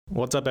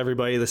What's up,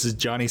 everybody? This is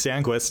Johnny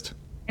Sandquist.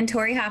 And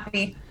Tori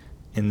Hoppy.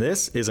 And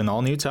this is an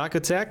all-new Taco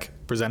Tech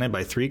presented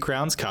by Three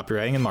Crowns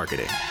Copywriting and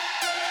Marketing.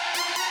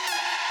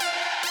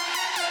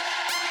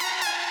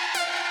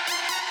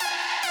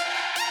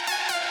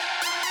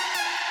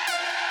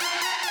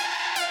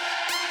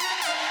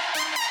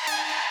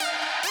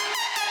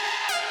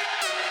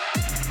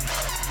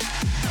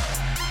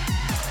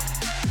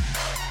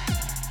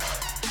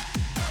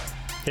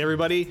 Hey,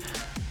 everybody.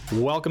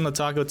 Welcome to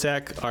Taco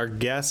Tech. Our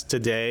guest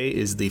today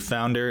is the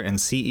founder and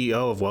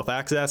CEO of Wealth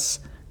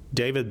Access,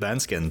 David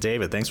Benskin.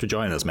 David, thanks for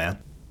joining us, man.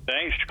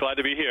 Thanks. Glad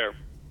to be here.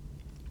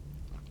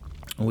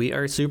 We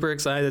are super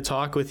excited to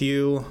talk with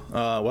you.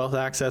 Wealth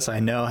Access, I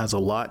know, has a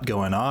lot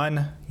going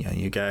on.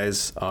 You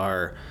guys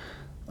are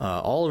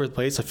all over the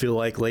place, I feel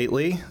like,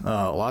 lately.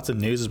 Lots of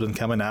news has been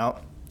coming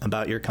out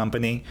about your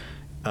company,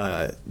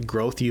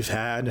 growth you've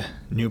had,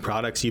 new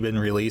products you've been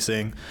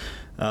releasing,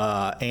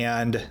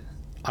 and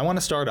I want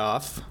to start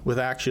off with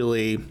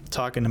actually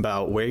talking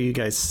about where you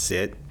guys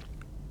sit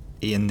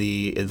in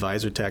the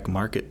advisor tech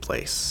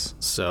marketplace.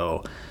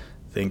 So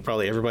I think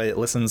probably everybody that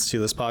listens to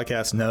this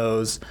podcast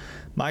knows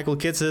Michael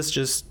Kitces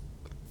just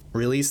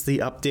released the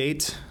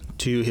update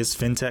to his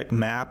FinTech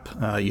map,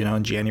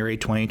 in January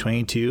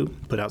 2022,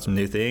 put out some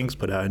new things,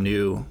 put out a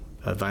new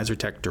advisor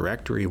tech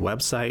directory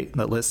website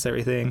that lists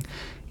everything.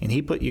 And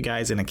he put you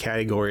guys in a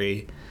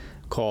category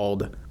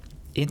called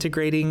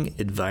integrating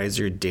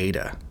advisor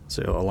data.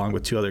 So along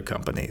with two other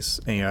companies.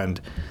 And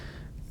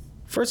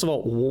first of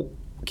all,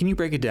 can you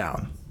break it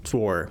down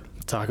for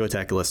Taco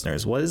Tech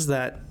listeners? What does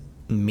that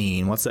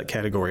mean? What's that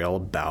category all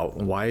about?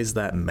 Why does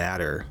that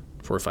matter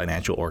for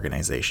financial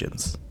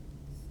organizations?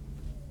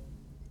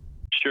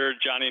 Sure,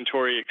 Johnny and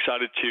Tori,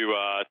 excited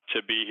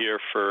to be here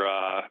for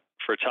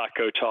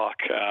Taco Talk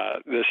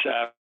this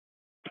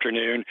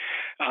afternoon.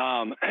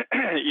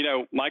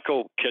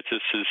 Michael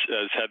Kitces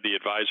has had the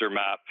advisor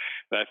map.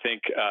 And I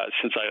think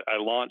since I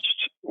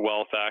launched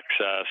Wealth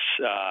Access,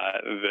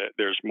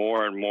 there's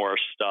more and more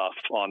stuff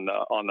on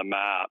the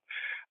map.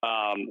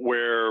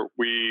 Where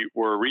we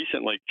were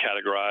recently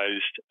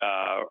categorized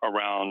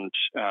around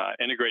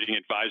integrating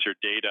advisor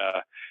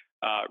data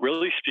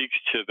really speaks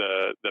to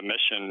the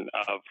mission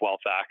of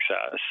Wealth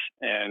Access.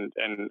 And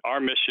our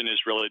mission is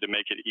really to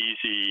make it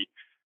easy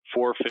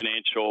for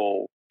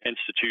financial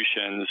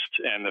institutions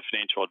and the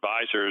financial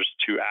advisors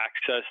to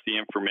access the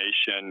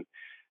information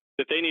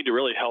that they need to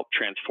really help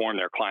transform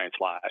their clients'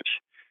 lives.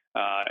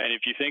 And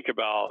if you think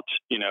about,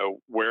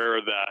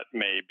 where that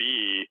may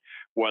be,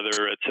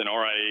 whether it's an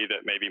RIA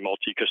that may be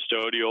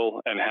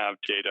multi-custodial and have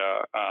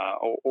data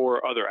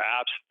or other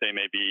apps they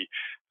may be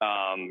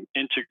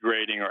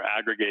integrating or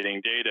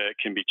aggregating data, it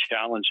can be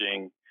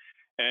challenging.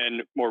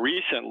 And more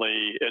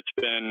recently, it's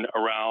been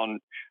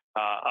around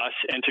us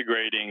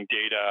integrating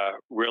data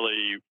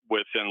really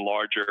within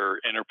larger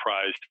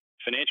enterprise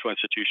financial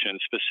institutions,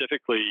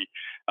 specifically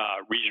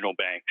regional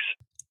banks.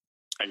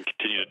 I can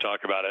continue to talk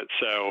about it.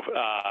 So,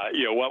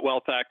 what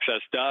Wealth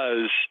Access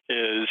does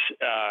is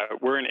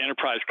we're an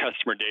enterprise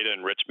customer data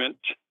enrichment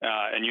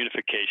and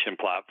unification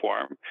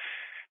platform.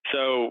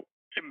 So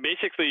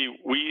basically,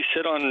 we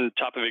sit on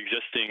top of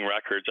existing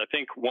records. I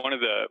think one of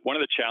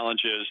the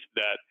challenges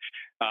that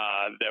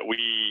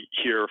we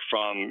hear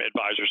from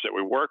advisors that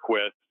we work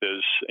with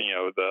is,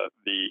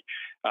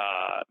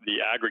 the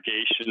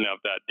aggregation of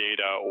that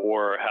data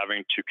or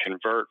having to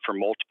convert from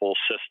multiple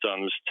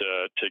systems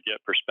to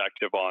get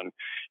perspective on,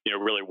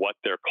 really what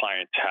their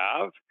clients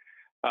have.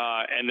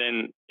 And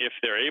then if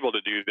they're able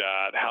to do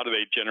that, how do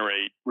they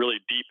generate really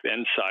deep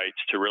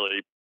insights to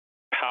really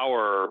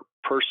power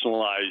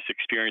personalized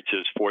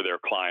experiences for their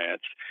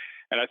clients?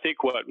 And I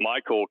think what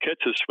Michael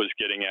Kitces was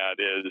getting at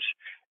is,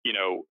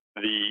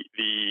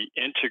 the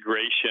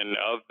integration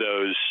of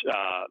those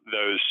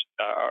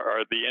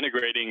or the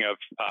integrating of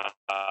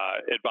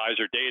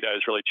advisor data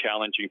is really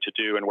challenging to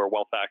do. And where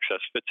Wealth Access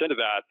fits into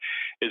that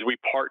is we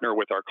partner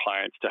with our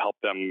clients to help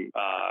them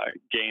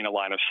gain a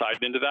line of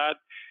sight into that,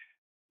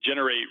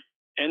 generate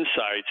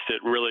insights that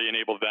really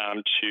enable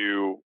them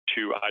to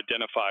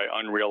identify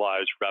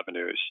unrealized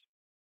revenues.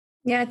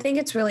 Yeah, I think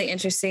it's really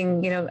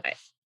interesting.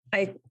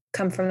 I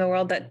come from the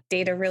world that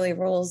data really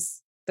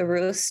rules the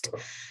roost.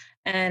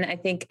 And I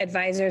think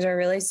advisors are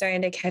really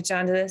starting to catch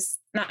on to this,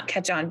 not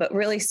catch on, but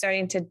really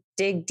starting to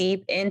dig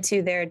deep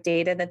into their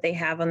data that they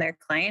have on their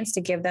clients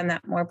to give them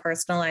that more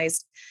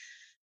personalized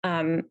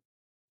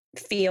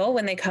feel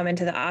when they come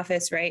into the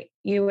office, right?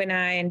 You and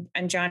I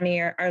and Johnny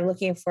are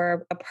looking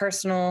for a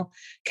personal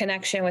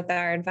connection with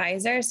our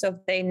advisor. So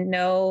if they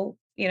know,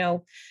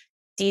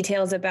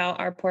 details about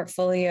our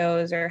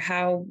portfolios or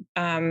how,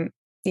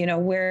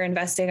 we're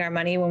investing our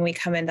money when we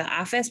come into the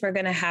office, we're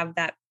going to have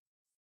that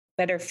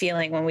better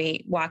feeling when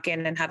we walk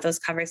in and have those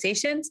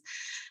conversations.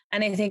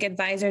 And I think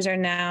advisors are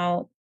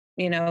now,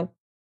 the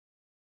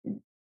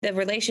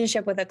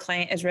relationship with a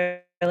client is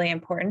really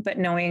important, but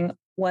knowing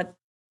what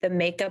the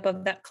makeup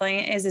of that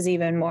client is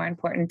even more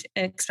important,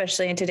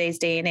 especially in today's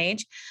day and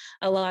age.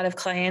 A lot of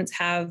clients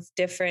have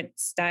different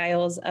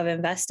styles of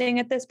investing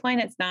at this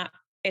point.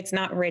 It's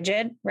not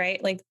rigid,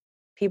 right? Like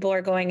people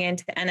are going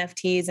into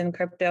NFTs and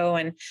crypto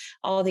and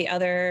all the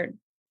other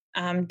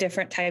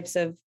different types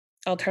of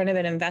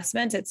alternative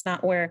investments. It's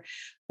not where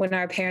when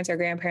our parents or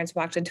grandparents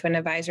walked into an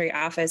advisory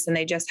office and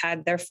they just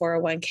had their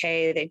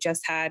 401k, they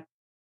just had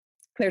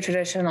their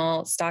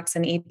traditional stocks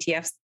and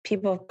ETFs.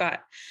 People have got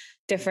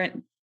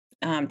different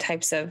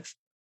types of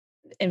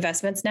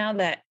investments now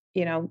that,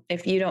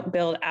 if you don't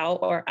build out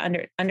or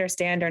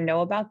understand or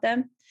know about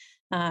them,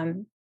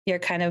 you're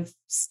kind of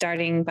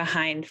starting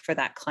behind for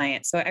that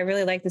client. So I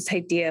really like this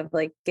idea of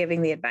like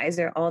giving the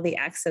advisor all the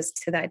access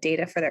to that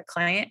data for their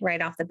client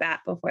right off the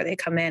bat before they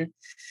come in.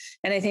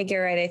 And I think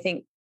you're right. I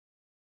think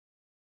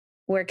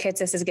where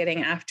Kitces is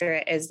getting after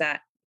it is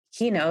that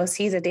he knows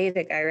he's a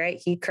data guy, right?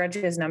 He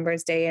crunches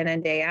numbers day in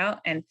and day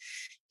out. And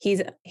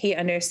he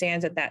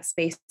understands that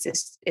space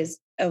is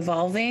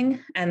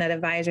evolving and that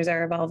advisors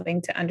are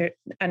evolving to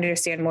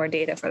understand more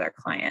data for their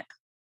client.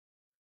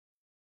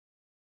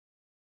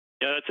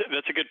 Yeah,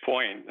 that's a good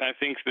point. I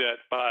think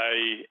that by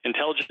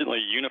intelligently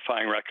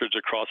unifying records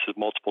across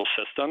multiple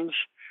systems,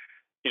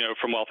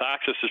 from Wealth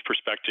Access's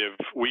perspective,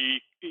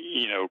 we,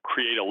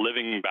 create a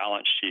living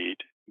balance sheet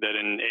that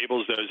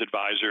enables those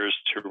advisors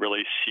to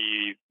really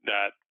see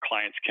that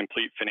client's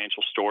complete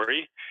financial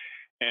story.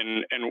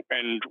 And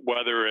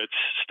whether it's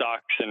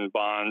stocks and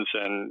bonds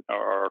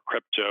or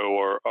crypto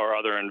or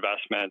other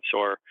investments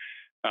or,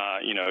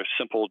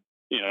 simple,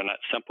 not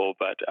simple,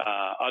 but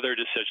other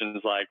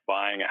decisions like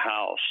buying a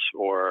house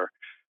or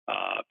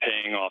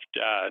paying off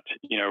debt,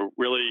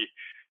 really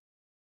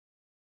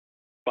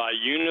by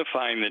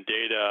unifying the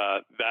data,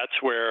 that's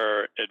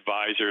where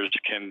advisors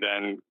can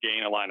then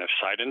gain a line of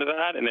sight into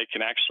that, and they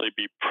can actually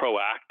be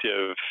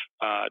proactive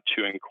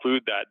to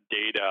include that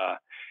data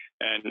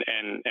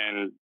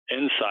and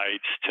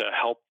insights to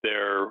help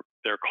their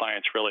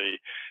clients really,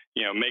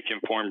 make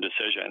informed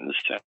decisions.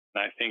 And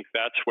I think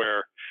that's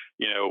where,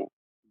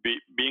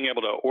 being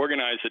able to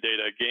organize the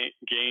data,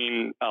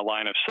 gain a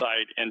line of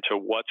sight into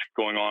what's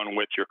going on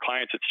with your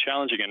clients. It's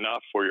challenging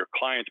enough for your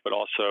clients, but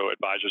also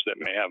advisors that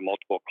may have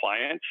multiple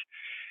clients.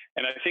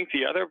 And I think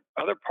the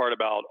other part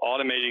about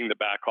automating the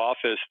back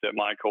office that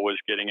Michael was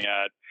getting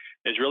at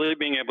is really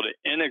being able to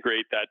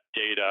integrate that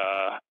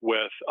data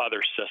with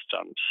other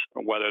systems,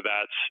 whether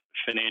that's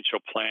financial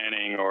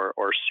planning or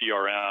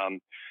CRM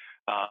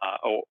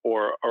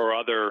or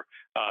other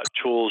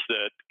tools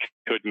that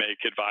could make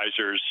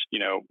advisors,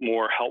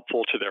 more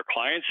helpful to their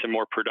clients and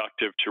more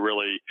productive to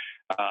really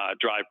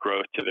drive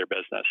growth to their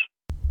business.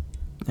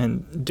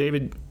 And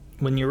David,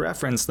 when you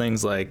reference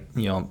things like,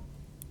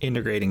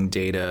 integrating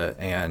data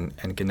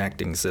and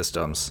connecting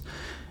systems,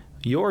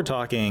 you're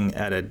talking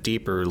at a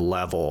deeper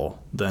level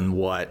than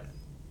what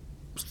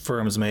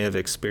firms may have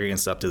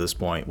experienced up to this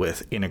point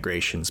with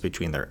integrations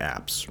between their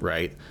apps,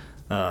 right?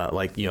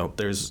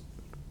 There's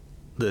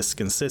this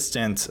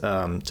consistent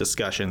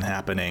discussion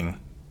happening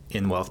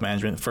in wealth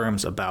management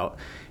firms about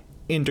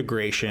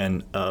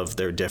integration of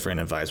their different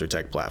advisor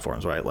tech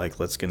platforms, right? Like,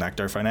 let's connect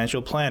our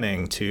financial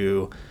planning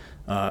to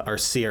our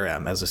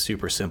CRM as a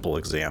super simple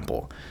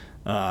example.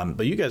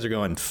 But you guys are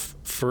going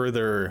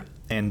further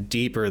and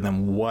deeper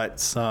than what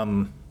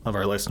some of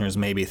our listeners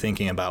may be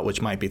thinking about,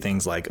 which might be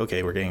things like,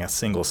 okay, we're getting a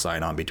single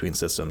sign-on between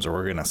systems, or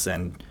we're going to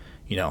send,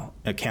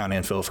 account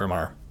info from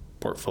our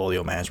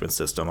portfolio management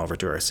system over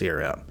to our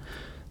CRM.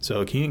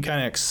 So can you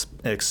kind of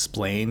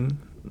explain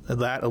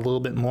that a little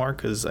bit more?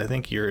 Because I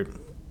think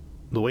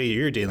the way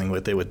you're dealing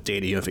with it with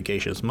data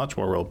unification is much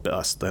more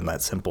robust than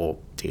that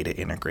simple data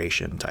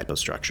integration type of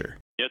structure.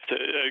 It's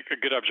a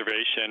good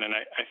observation. And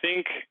I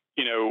think,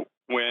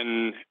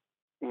 when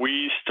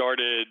we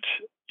started,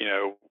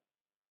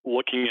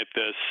 looking at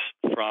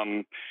this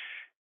from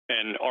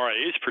an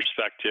RIA's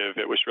perspective,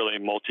 it was really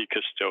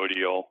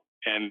multi-custodial.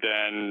 And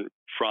then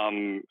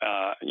from,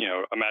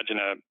 imagine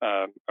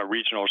a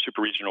regional or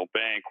super regional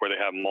bank where they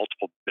have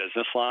multiple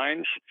business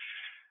lines.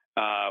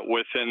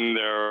 Within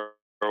their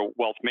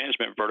wealth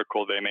management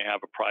vertical, they may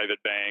have a private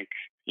bank,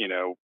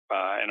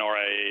 an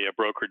RIA, a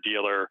broker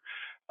dealer.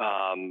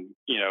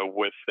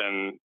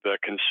 Within the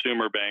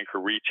consumer bank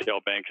or retail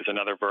bank is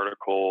another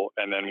vertical,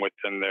 and then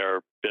within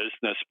their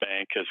business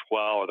bank as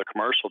well, or the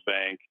commercial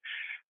bank.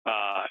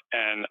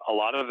 And a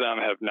lot of them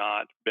have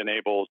not been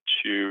able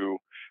to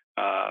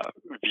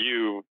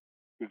view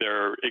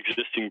their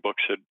existing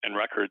books and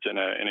records in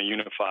a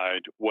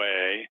unified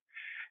way.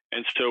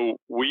 And so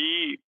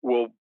we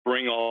will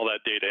bring all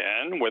that data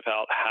in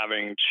without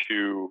having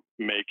to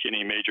make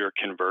any major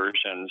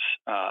conversions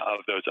of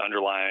those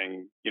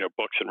underlying,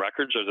 books and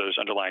records or those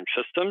underlying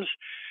systems,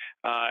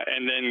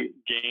 and then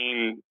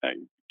gain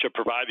to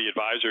provide the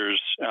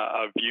advisors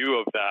a view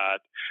of that.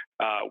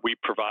 We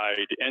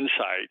provide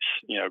insights,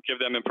 give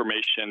them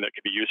information that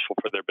could be useful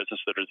for their business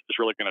that is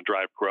really going to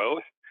drive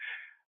growth.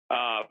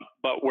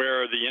 But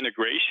where the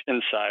integration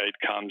side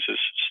comes is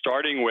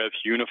starting with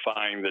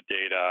unifying the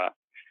data,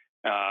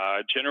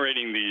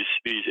 generating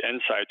these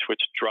insights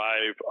which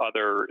drive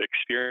other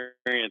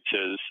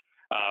experiences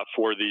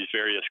for these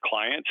various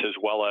clients, as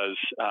well as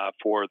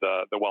for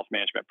the wealth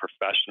management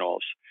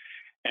professionals.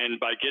 And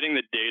by getting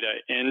the data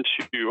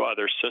into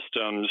other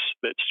systems,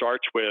 that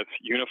starts with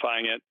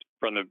unifying it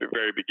from the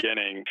very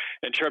beginning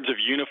in terms of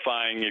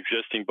unifying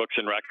existing books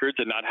and records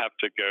and not have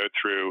to go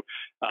through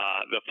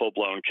the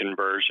full-blown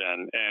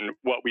conversion. And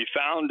what we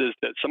found is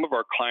that some of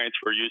our clients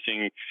were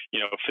using,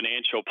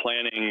 financial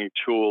planning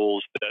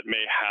tools that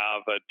may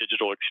have a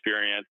digital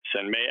experience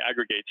and may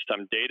aggregate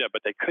some data,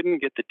 but they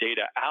couldn't get the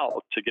data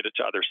out to get it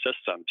to other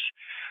systems.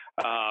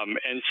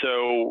 And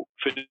so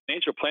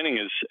financial planning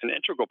is an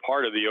integral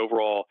part of the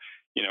overall,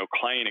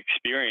 client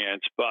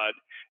experience, but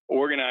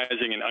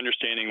organizing and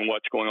understanding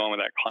what's going on with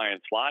that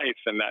client's life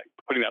and that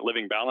putting that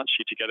living balance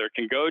sheet together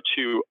can go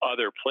to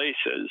other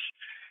places.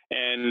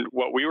 And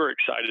what we were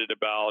excited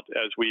about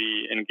as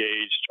we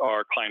engaged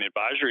our client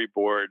advisory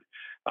board,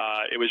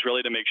 it was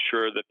really to make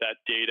sure that that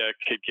data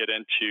could get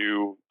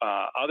into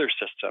other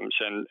systems.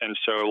 And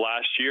so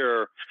last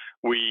year,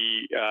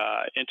 we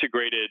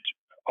integrated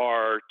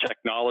our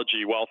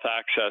technology, Wealth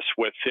Access,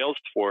 with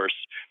Salesforce.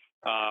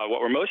 What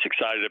we're most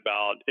excited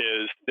about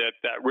is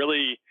that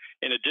really,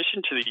 in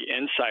addition to the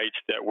insights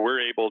that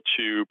we're able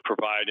to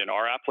provide in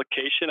our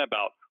application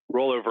about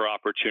rollover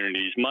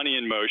opportunities, money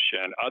in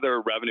motion,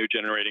 other revenue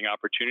generating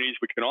opportunities,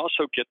 we can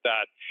also get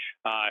that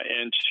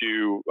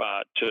into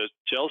to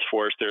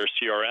Salesforce, their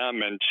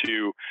CRM, and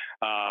to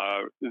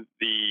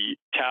the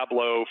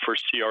Tableau for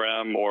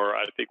CRM, or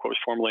I think what was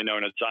formerly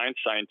known as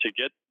Einstein, to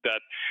get that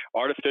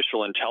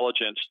artificial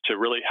intelligence to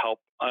really help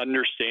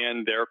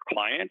understand their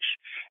clients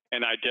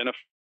and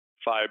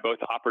identify both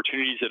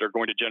opportunities that are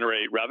going to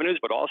generate revenues,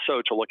 but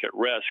also to look at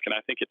risk. And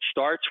I think it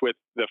starts with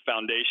the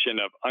foundation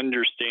of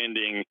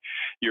understanding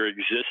your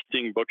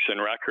existing books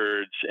and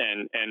records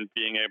and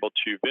being able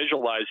to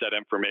visualize that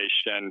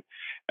information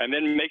and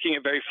then making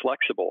it very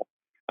flexible.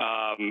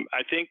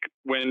 I think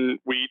when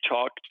we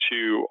talk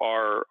to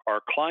our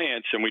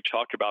clients and we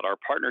talk about our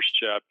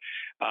partnership,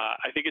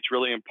 I think it's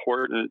really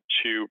important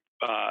to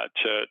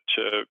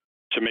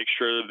make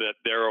sure that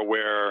they're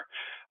aware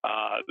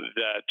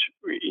that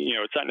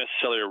it's not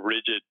necessarily a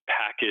rigid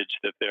package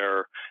that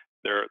they're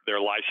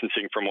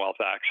licensing from Wealth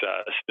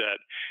Access. That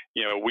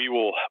we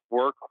will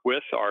work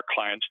with our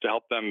clients to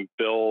help them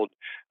build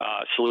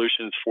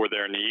solutions for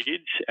their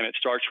needs, and it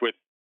starts with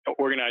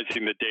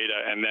organizing the data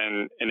and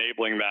then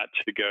enabling that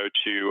to go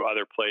to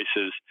other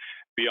places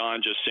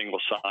beyond just single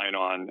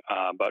sign-on,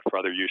 but for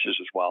other uses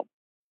as well.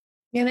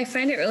 Yeah, and I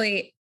find it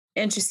really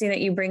interesting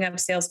that you bring up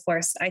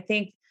Salesforce. I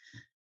think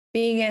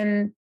being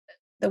in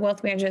the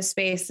wealth management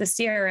space, the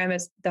CRM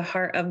is the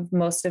heart of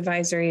most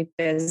advisory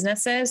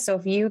businesses.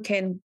 So if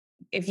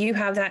you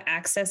have that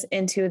access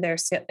into their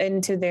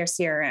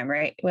CRM,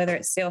 right, whether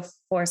it's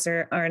Salesforce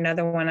or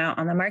another one out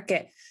on the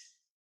market,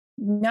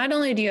 not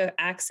only do you have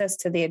access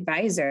to the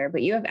advisor,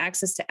 but you have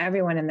access to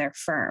everyone in their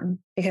firm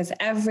because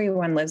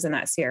everyone lives in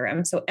that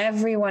CRM. So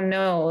everyone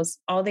knows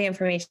all the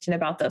information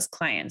about those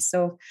clients.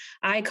 So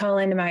I call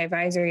into my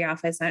advisory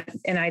office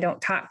and I don't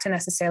talk to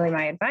necessarily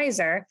my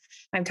advisor.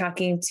 I'm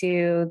talking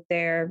to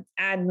their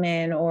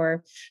admin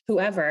or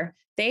whoever.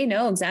 They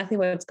know exactly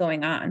what's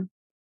going on,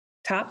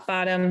 top,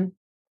 bottom.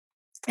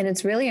 And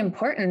it's really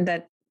important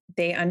that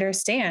they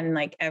understand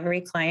like every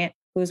client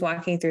who's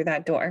walking through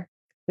that door.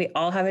 We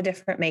all have a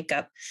different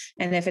makeup.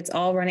 And if it's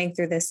all running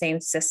through the same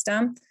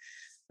system,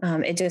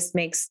 it just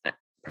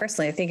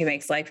personally, I think it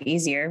makes life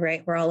easier,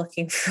 right? We're all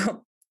looking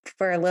for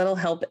a little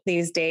help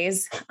these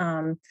days.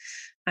 I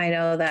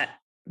know that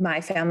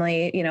my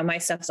family, my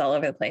stuff's all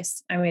over the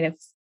place. I mean,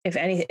 if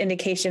any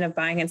indication of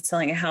buying and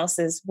selling a house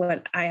is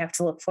what I have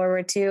to look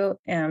forward to,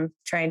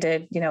 trying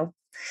to,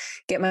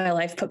 get my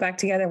life put back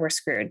together, we're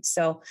screwed.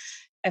 So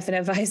if an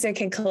advisor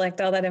can collect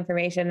all that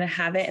information and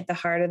have it at the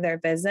heart of their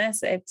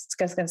business, it's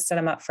just going to set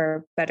them up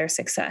for better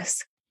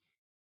success.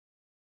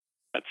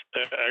 That's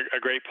a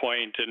great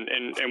point.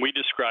 And we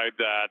describe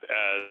that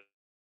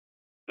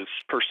as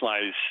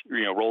personalized,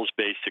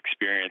 roles-based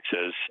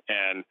experiences.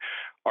 And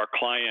our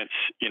clients,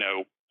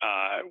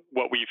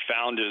 what we've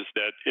found is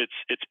that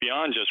it's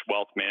beyond just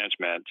wealth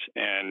management,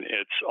 and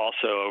it's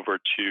also over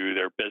to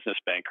their business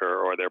banker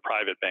or their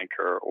private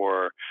banker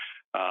or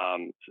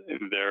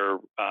their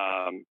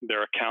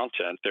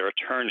accountant, their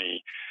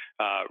attorney,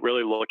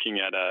 really looking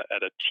at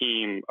a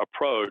team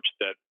approach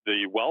that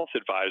the wealth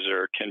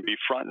advisor can be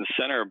front and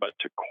center, but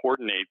to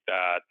coordinate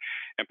that.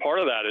 And part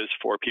of that is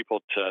for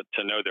people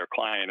to know their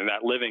client, and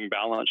that living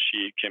balance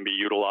sheet can be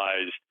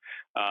utilized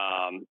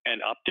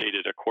and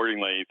updated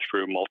accordingly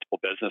through multiple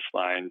business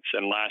lines.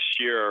 And last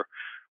year,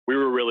 we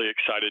were really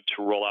excited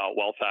to roll out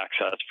Wealth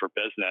Access for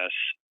Business.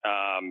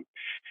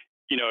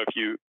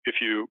 If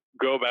you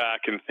go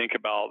back and think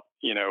about,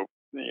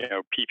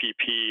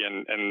 PPP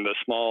and the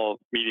small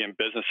medium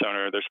business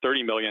owner, there's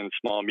 30 million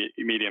small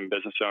medium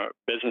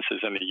businesses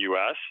in the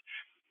U.S.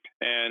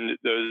 And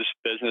those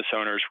business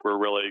owners were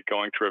really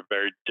going through a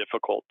very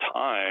difficult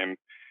time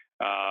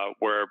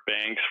where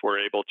banks were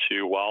able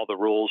to, while the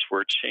rules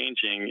were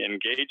changing,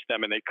 engage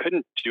them, and they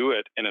couldn't do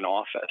it in an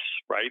office,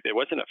 right? It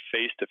wasn't a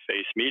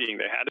face-to-face meeting.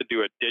 They had to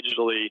do it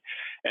digitally,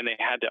 and they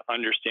had to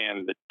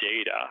understand the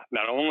data,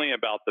 not only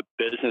about the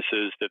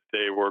businesses that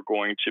they were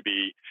going to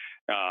be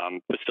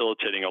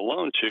facilitating a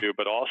loan to,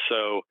 but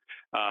also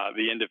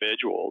the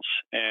individuals.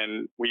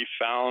 And we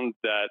found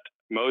that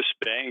most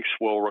banks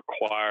will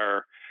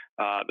require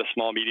the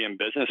small medium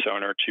business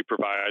owner to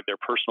provide their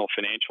personal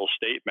financial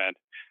statement.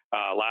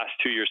 Last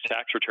 2 years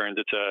tax returns,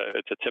 it's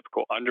a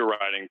typical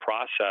underwriting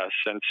process.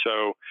 And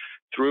so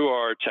through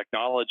our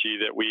technology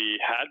that we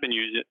had been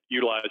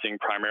utilizing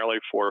primarily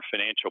for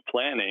financial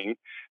planning,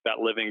 that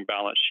living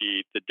balance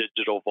sheet, the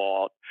digital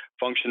vault,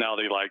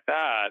 functionality like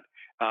that,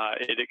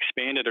 it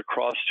expanded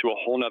across to a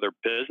whole nother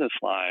business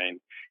line.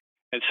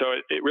 And so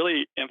it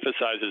really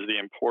emphasizes the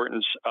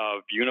importance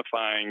of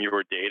unifying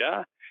your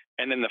data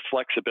and then the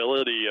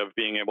flexibility of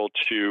being able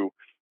to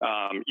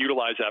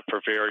utilize that for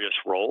various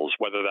roles,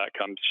 whether that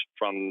comes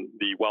from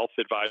the wealth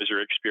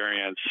advisor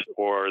experience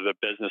or the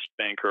business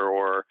banker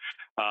or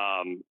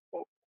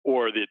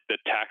the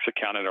tax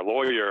accountant or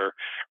lawyer,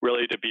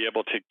 really to be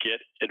able to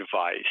get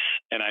advice.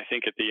 And I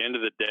think at the end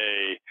of the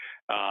day,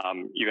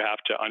 you have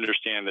to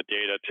understand the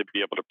data to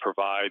be able to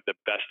provide the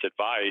best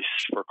advice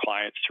for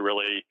clients to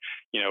really,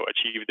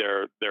 achieve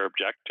their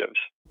objectives.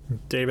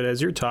 David,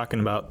 as you're talking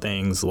about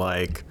things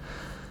like,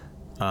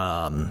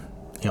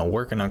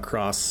 working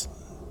across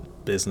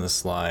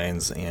business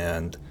lines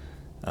and,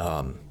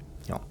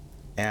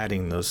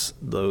 adding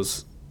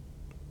those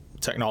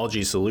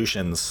technology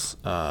solutions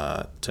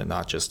to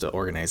not just the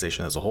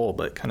organization as a whole,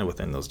 but kind of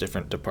within those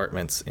different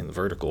departments and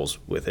verticals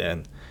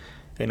within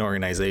an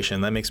organization.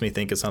 That makes me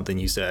think of something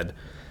you said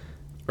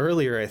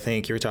earlier. I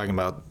think you were talking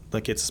about the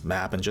Kits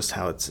Map and just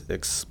how it's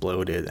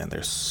exploded, and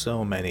there's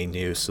so many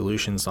new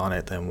solutions on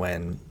it than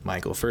when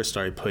Michael first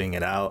started putting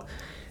it out,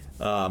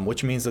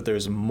 which means that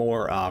there's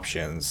more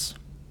options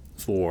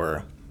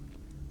for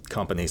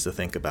companies to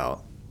think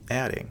about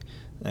adding.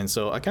 And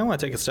so I kind of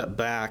want to take a step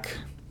back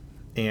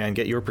and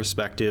get your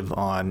perspective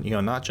on,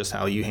 not just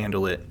how you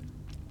handle it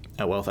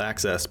at Wealth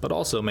Access, but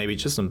also maybe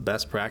just some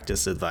best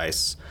practice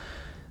advice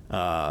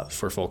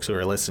for folks who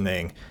are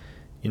listening.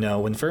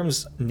 When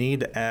firms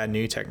need to add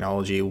new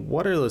technology,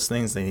 what are those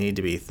things they need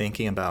to be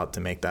thinking about to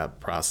make that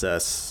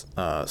process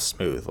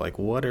smooth? Like,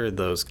 what are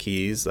those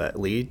keys that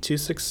lead to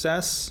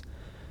success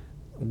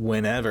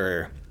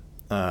whenever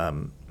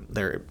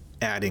they're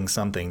adding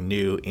something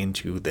new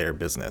into their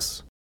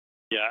business?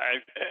 Yeah,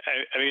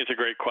 I think it's a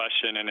great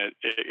question, and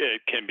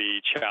it can be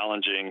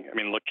challenging. I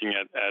mean, looking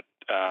at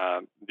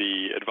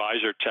the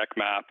advisor tech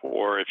map,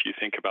 or if you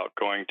think about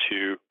going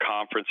to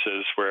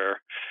conferences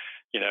where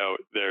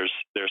there's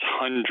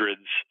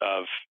hundreds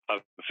of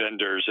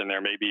vendors and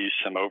there may be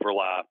some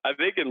overlap. I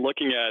think in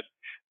looking at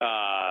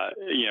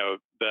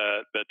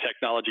the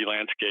technology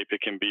landscape,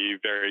 it can be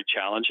very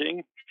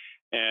challenging.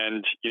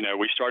 And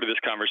we started this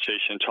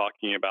conversation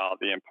talking about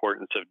the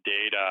importance of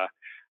data.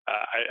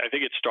 I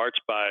think it starts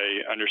by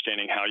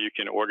understanding how you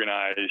can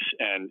organize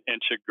and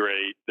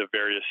integrate the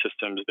various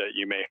systems that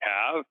you may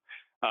have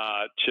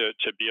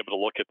to be able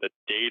to look at the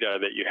data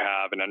that you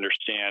have and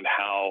understand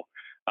how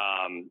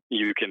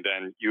you can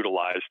then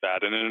utilize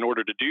that. And in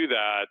order to do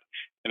that,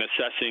 in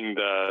assessing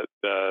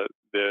the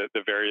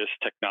various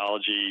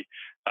technology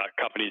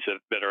companies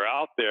that are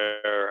out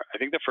there, I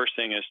think the first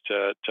thing is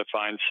to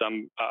find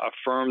a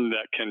firm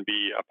that can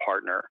be a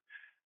partner.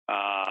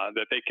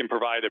 That they can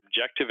provide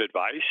objective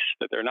advice,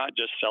 that they're not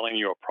just selling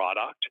you a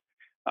product,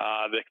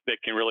 that they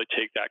can really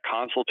take that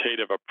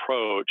consultative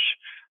approach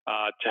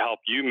to help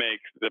you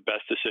make the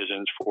best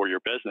decisions for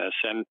your business.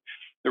 And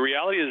the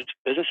reality is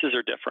businesses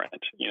are different.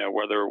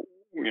 Whether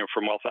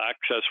from Wealth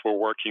Access, we're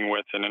working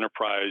with an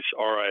enterprise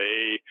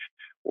RIA,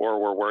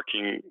 or we're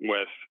working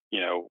with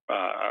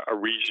a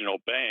regional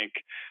bank,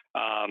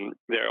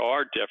 there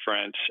are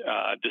different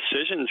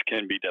decisions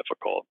can be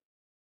difficult.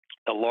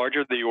 The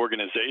larger the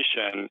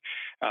organization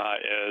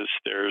is,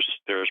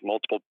 there's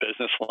multiple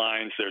business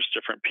lines, there's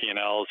different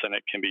P&Ls, and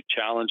it can be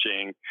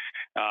challenging.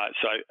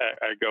 So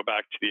I go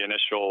back to the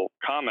initial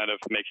comment of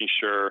making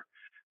sure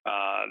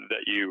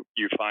that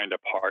you find a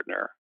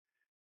partner.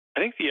 I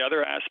think the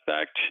other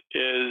aspect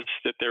is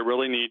that there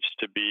really needs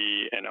to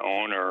be an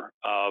owner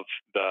of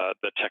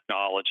the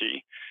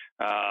technology.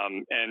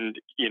 And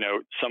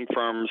some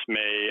firms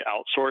may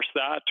outsource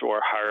that or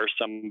hire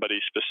somebody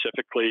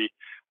specifically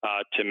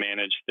to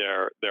manage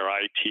their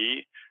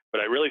IT. But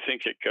I really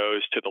think it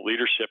goes to the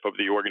leadership of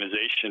the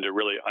organization to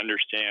really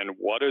understand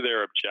what are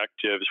their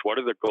objectives, what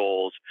are the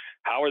goals,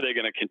 how are they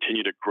going to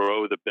continue to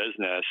grow the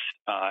business,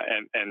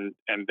 and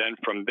then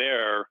from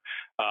there,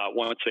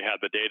 once they have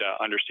the data,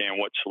 understand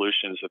what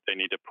solutions that they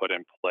need to put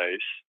in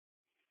place.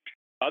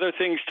 Other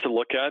things to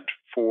look at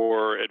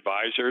for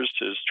advisors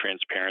is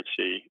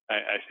transparency.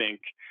 I think,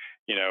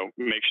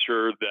 make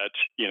sure that,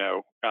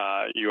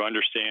 you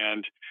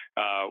understand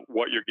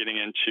what you're getting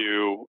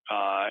into,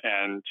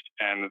 and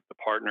the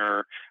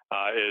partner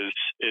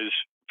is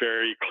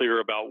very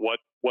clear about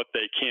what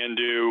they can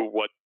do,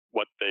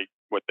 what they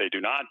what they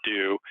do not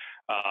do,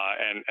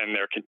 and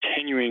they're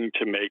continuing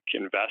to make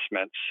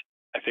investments.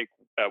 I think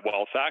at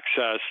Wealth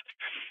Access,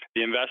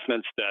 the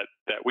investments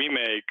that we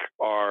make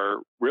are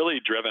really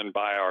driven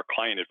by our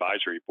client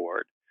advisory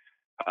board.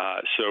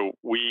 So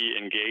we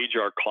engage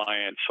our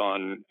clients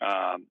on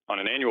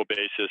an annual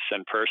basis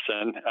in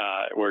person.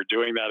 We're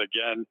doing that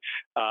again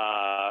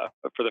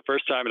for the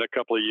first time in a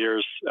couple of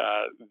years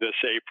this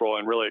April,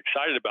 and really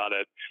excited about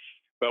it.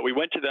 But we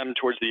went to them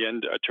towards the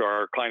end, to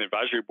our client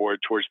advisory board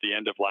towards the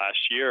end of last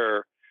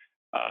year.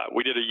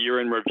 We did a year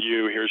in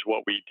review. Here's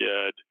what we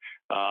did.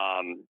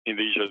 And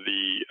these are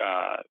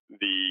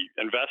the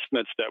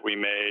investments that we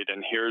made.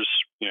 And here's,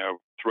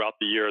 throughout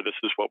the year, this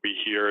is what we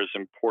hear is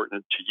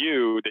important to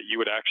you that you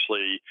would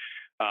actually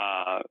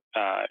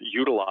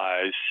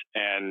utilize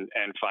and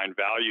find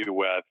value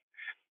with.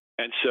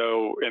 And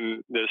so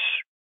in this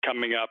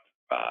coming up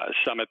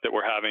summit that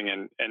we're having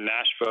in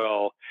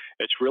Nashville,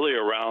 it's really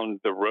around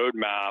the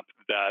roadmap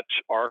that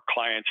our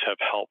clients have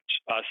helped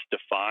us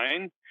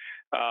define.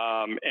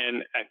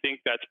 And I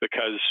think that's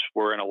because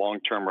we're in a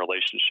long-term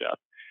relationship.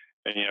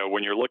 And,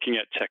 when you're looking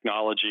at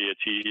technology,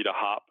 it's easy to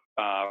hop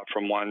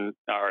from one,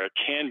 or it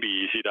can be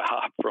easy to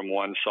hop from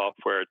one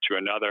software to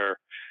another.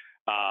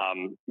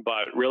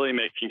 But really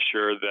making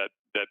sure that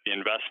the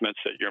investments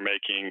that you're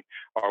making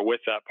are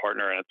with that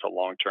partner and it's a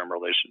long-term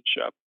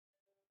relationship.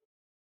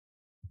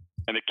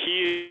 And the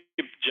key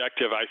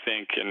objective, I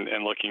think,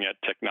 in looking at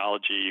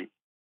technology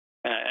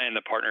and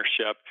the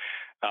partnership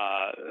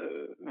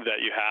that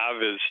you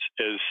have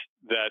is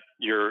that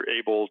you're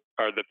able,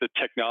 or that the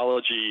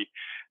technology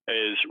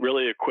is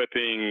really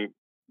equipping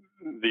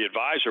the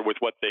advisor with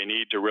what they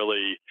need to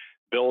really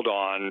build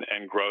on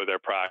and grow their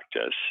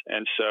practice.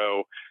 And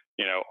so,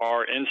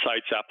 our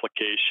Insights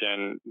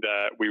application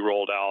that we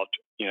rolled out,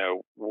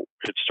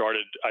 it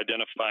started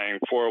identifying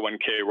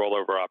 401k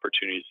rollover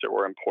opportunities that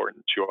were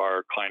important to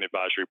our client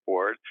advisory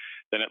board.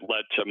 Then it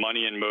led to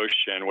Money in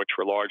Motion, which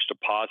were large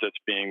deposits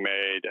being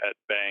made at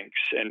banks,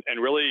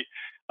 and really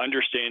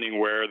understanding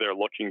where they're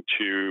looking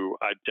to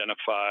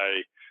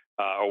identify,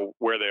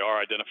 where they are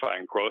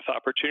identifying growth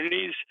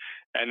opportunities,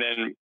 and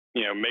then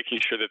making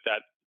sure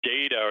that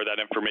data or that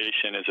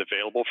information is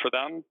available for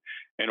them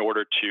in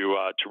order to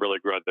really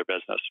grow their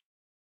business.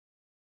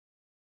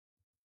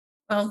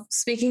 Well,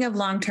 speaking of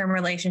long-term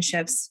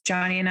relationships,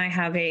 Johnny and I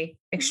have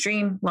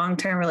extreme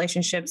long-term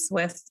relationships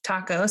with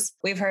tacos.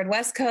 We've heard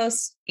West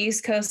Coast,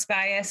 East Coast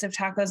bias of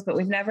tacos, but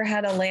we've never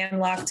had a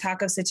landlocked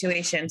taco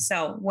situation.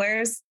 So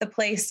where's the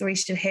place we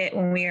should hit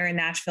when we are in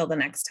Nashville the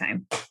next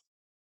time?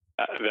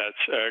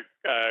 That's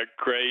a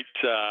great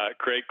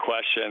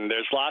question.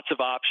 There's lots of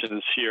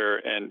options here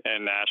in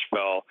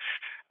Nashville.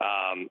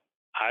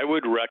 I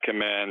would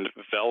recommend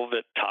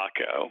Velvet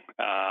Taco.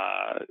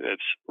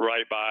 It's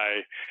right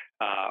by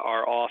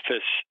our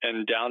office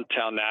in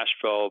downtown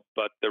Nashville.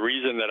 But the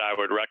reason that I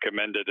would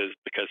recommend it is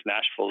because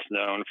Nashville's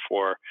known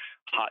for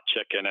hot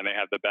chicken, and they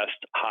have the best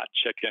hot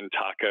chicken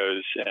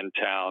tacos in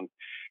town.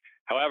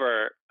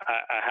 However,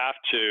 I have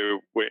to,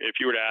 if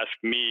you were to ask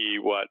me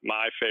what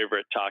my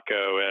favorite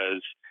taco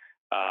is,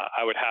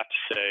 I would have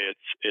to say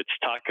it's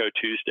Taco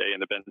Tuesday in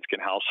the Benskin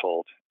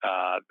household.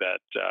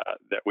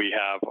 That we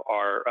have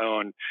our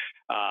own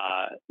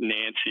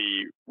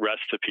Nancy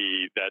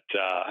recipe.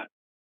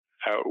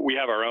 We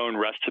have our own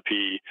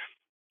recipe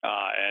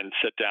and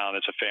sit down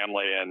as a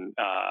family and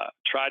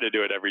try to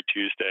do it every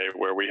Tuesday,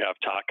 where we have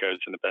tacos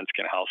in the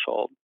Benskin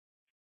household.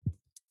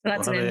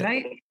 That's an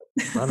invite.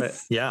 Love it.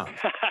 Yeah.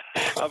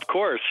 Of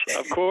course.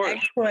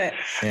 Excellent.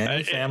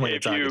 Any family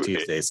at Taco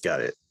Tuesday's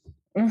got it.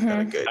 Mm-hmm. Got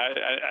it good.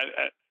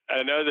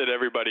 I know that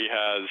everybody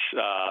has,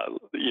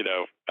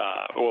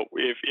 well,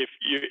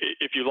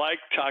 if you like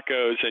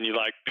tacos and you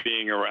like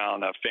being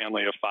around a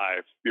family of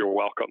 5, you're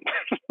welcome.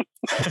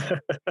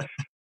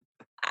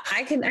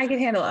 I can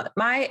handle it.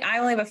 I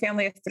only have a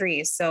family of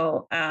 3,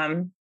 so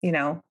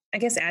I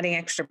guess adding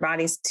extra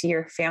bodies to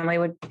your family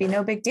would be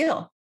no big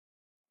deal.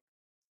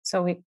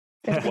 So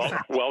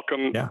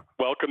welcome. Yeah.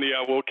 Welcome.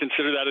 Yeah, we'll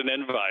consider that an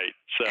invite.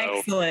 So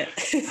excellent.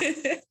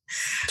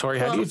 Tori,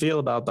 how do you feel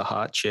about the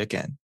hot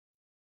chicken?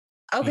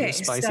 Okay, you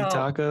spicy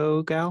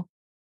taco gal?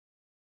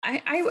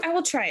 I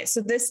will try it.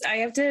 So I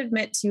have to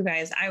admit to you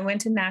guys, I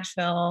went to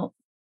Nashville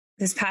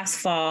this past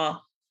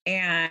fall,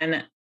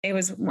 and it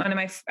was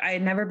I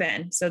had never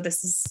been. So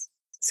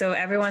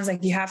everyone's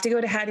like, you have to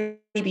go to Hattie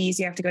B's.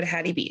 You have to go to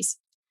Hattie B's.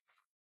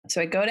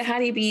 So I go to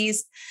Hattie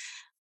B's,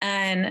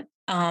 and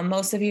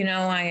most of you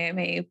know I am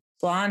a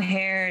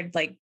blonde-haired,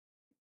 like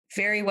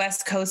very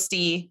West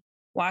Coasty,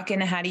 walk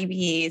into Hattie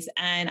B's,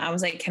 and I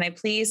was like, can I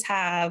please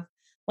have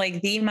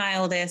like the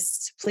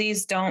mildest,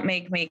 please don't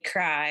make me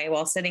cry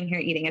while sitting here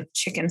eating a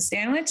chicken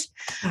sandwich.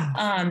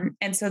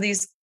 And so the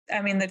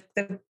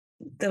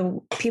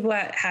people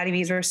at Hattie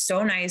B's were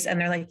so nice,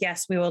 and they're like,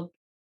 yes, we'll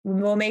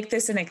make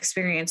this an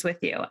experience with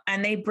you.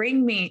 And they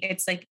bring me,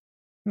 it's like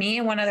me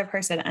and one other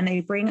person, and they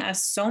bring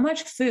us so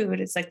much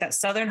food. It's like that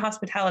Southern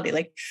hospitality.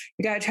 Like,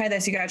 you got to try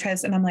this, you got to try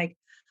this. And I'm like,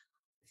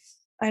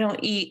 I don't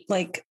eat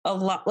like a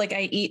lot. Like,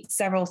 I eat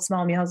several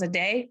small meals a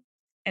day.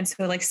 And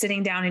so like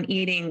sitting down and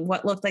eating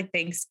what looked like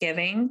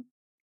Thanksgiving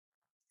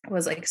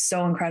was like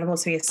so incredible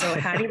to me. So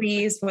Hattie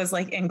B's was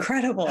like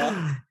incredible.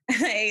 I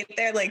ate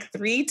there like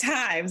 3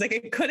 times. Like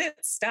I couldn't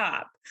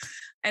stop.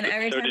 And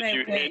every time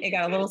I went, it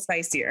got a little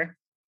spicier.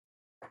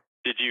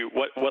 Did you,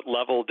 what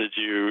level did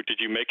you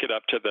make it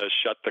up to the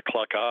shut the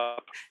cluck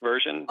up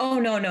version? Oh,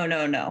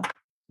 no.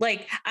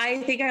 Like,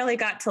 I think I only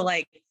got to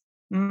like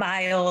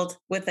mild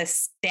with a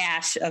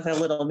stash of a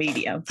little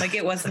medium. Like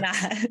it was not,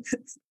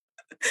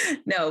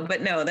 no,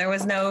 there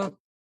was no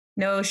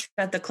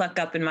shut the cluck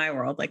up in my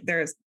world. Like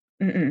there's,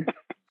 but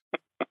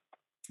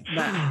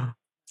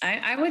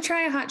I would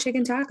try a hot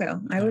chicken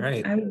taco. I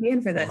would be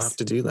in for this. We'll have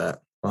to do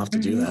that.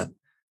 Do that.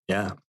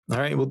 Yeah. All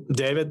right. Well,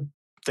 David,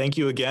 thank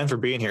you again for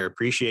being here.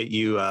 Appreciate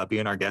you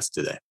being our guest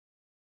today.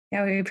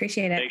 Yeah, we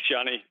appreciate it. Thanks,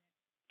 Johnny.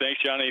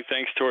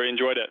 Thanks, Tori.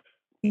 Enjoyed it.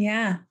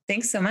 Yeah.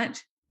 Thanks so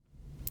much.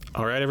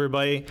 All right,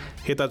 everybody.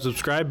 Hit that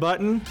subscribe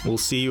button. We'll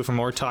see you for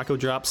more Taco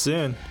Drops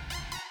soon.